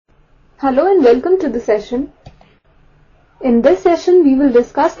Hello and welcome to the session. In this session, we will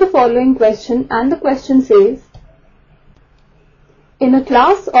discuss the following question, and the question says, in a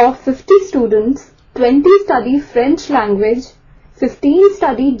class of 50 students, 20 study French language, 15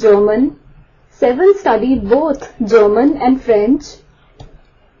 study German, 7 study both German and French.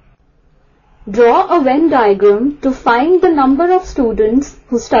 Draw a Venn diagram to find the number of students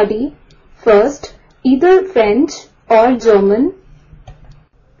who study first either French or German,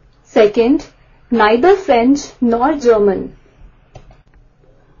 second, neither French nor German.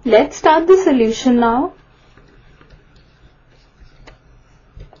 Let's start the solution now.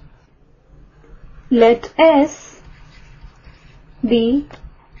 Let S be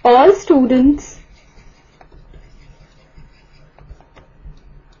all students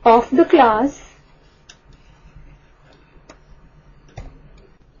of the class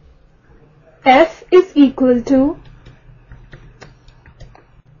F is equal to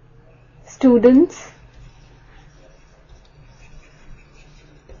students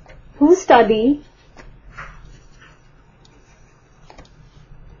who study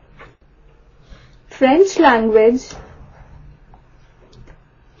French language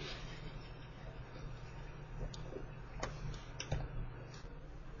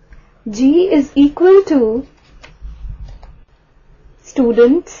G is equal to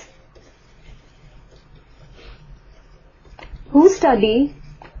students who study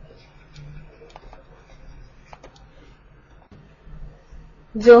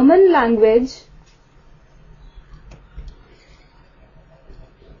German language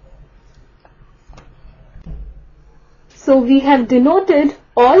So we have denoted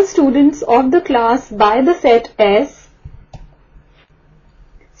all students of the class by the set S.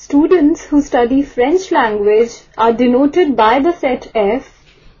 Students who study French language are denoted by the set F,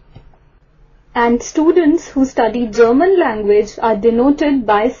 and students who study German language are denoted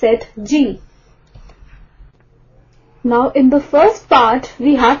by set G. Now in the first part,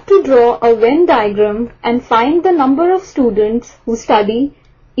 we have to draw a Venn diagram and find the number of students who study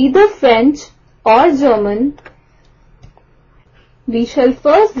either French or German. We shall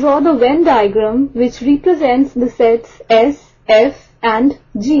first draw the Venn diagram which represents the sets S, F and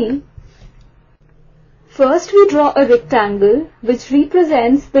G. First we draw a rectangle which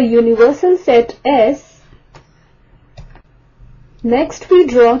represents the universal set S. Next we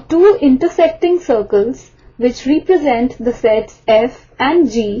draw two intersecting circles which represent the sets F and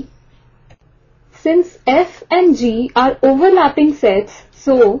G. Since F and G are overlapping sets,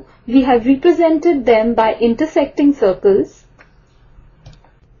 so we have represented them by intersecting circles.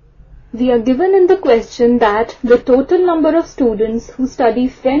 We are given in the question that the total number of students who study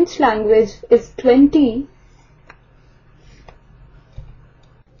French language is 20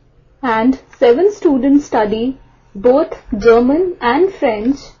 and 7 students study both German and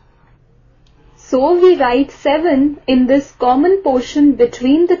French. So we write 7 in this common portion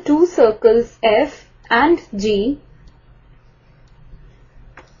between the two circles F and G.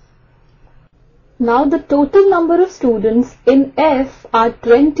 Now the total number of students in F are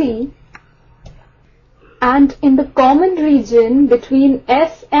 20. And in the common region between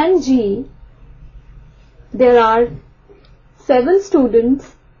F and G, there are 7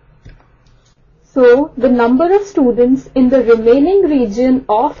 students. So the number of students in the remaining region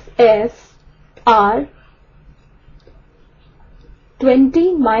of F are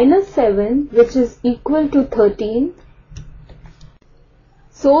 20 minus 7, which is equal to 13.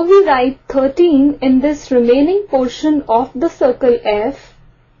 So we write 13 in this remaining portion of the circle F.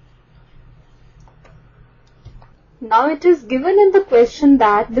 Now it is given in the question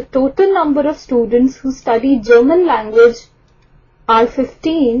that the total number of students who study German language are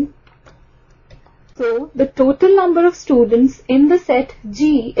 15. So the total number of students in the set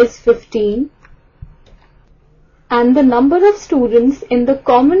G is 15. And the number of students in the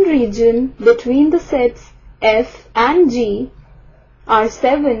common region between the sets F and G are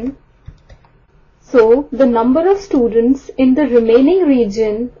 7. So the number of students in the remaining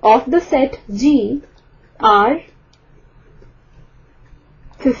region of the set G are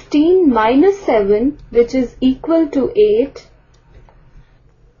 15 minus 7, which is equal to 8.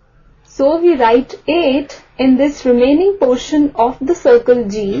 So we write 8 in this remaining portion of the circle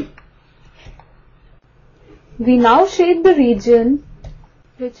G. We now shade the region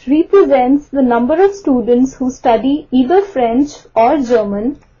which represents the number of students who study either French or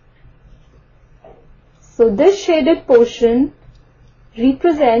German. So this shaded portion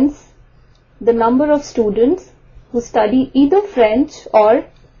represents the number of students who study either French or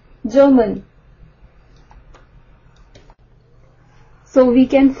German. So we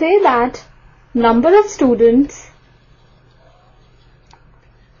can say that number of students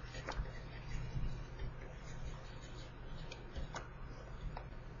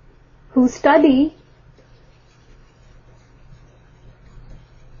who study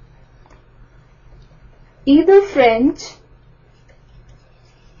either French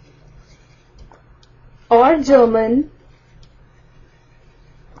or German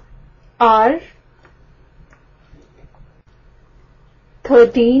are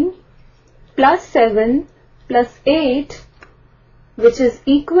 13 plus 7 plus 8, which is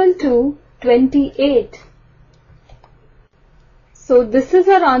equal to 28. So this is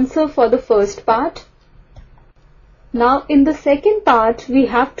our answer for the first part. Now in the second part, we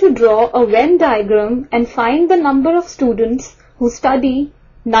have to draw a Venn diagram and find the number of students who study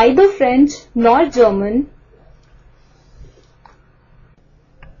neither French nor German.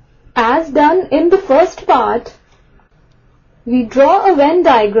 As done in the first part, we draw a Venn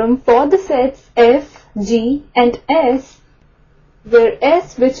diagram for the sets F, G and S, where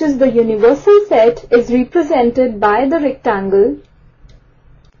S, which is the universal set, is represented by the rectangle,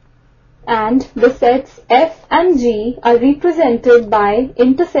 and the sets F and G are represented by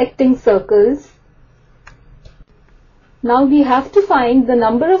intersecting circles. Now we have to find the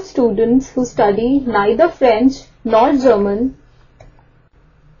number of students who study neither French nor German.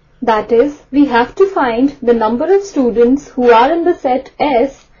 That is, we have to find the number of students who are in the set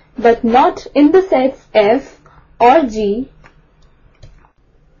S but not in the sets F or G.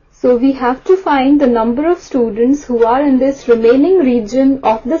 So we have to find the number of students who are in this remaining region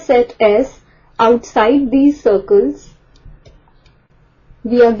of the set S outside these circles.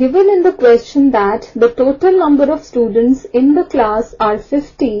 We are given in the question that the total number of students in the class are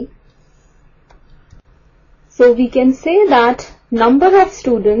 50. So we can say that number of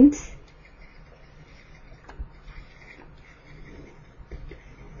students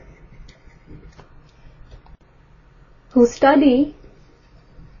who study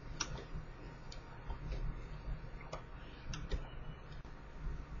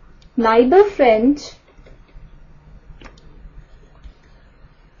neither French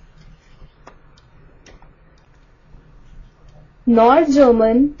nor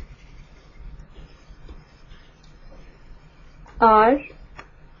German are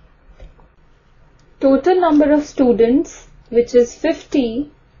total number of students, which is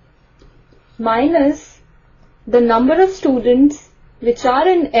 50, minus the number of students which are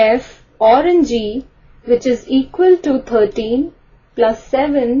in F or in G, which is equal to 13 plus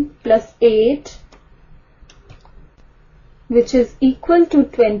 7 plus 8, which is equal to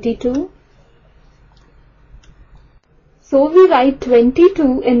 22. So we write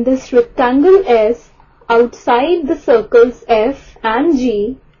 22 in this rectangle S outside the circles F and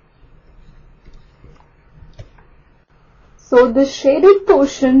G. So the shaded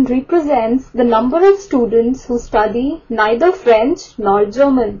portion represents the number of students who study neither French nor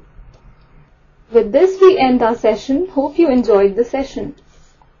German. With this we end our session. Hope you enjoyed the session.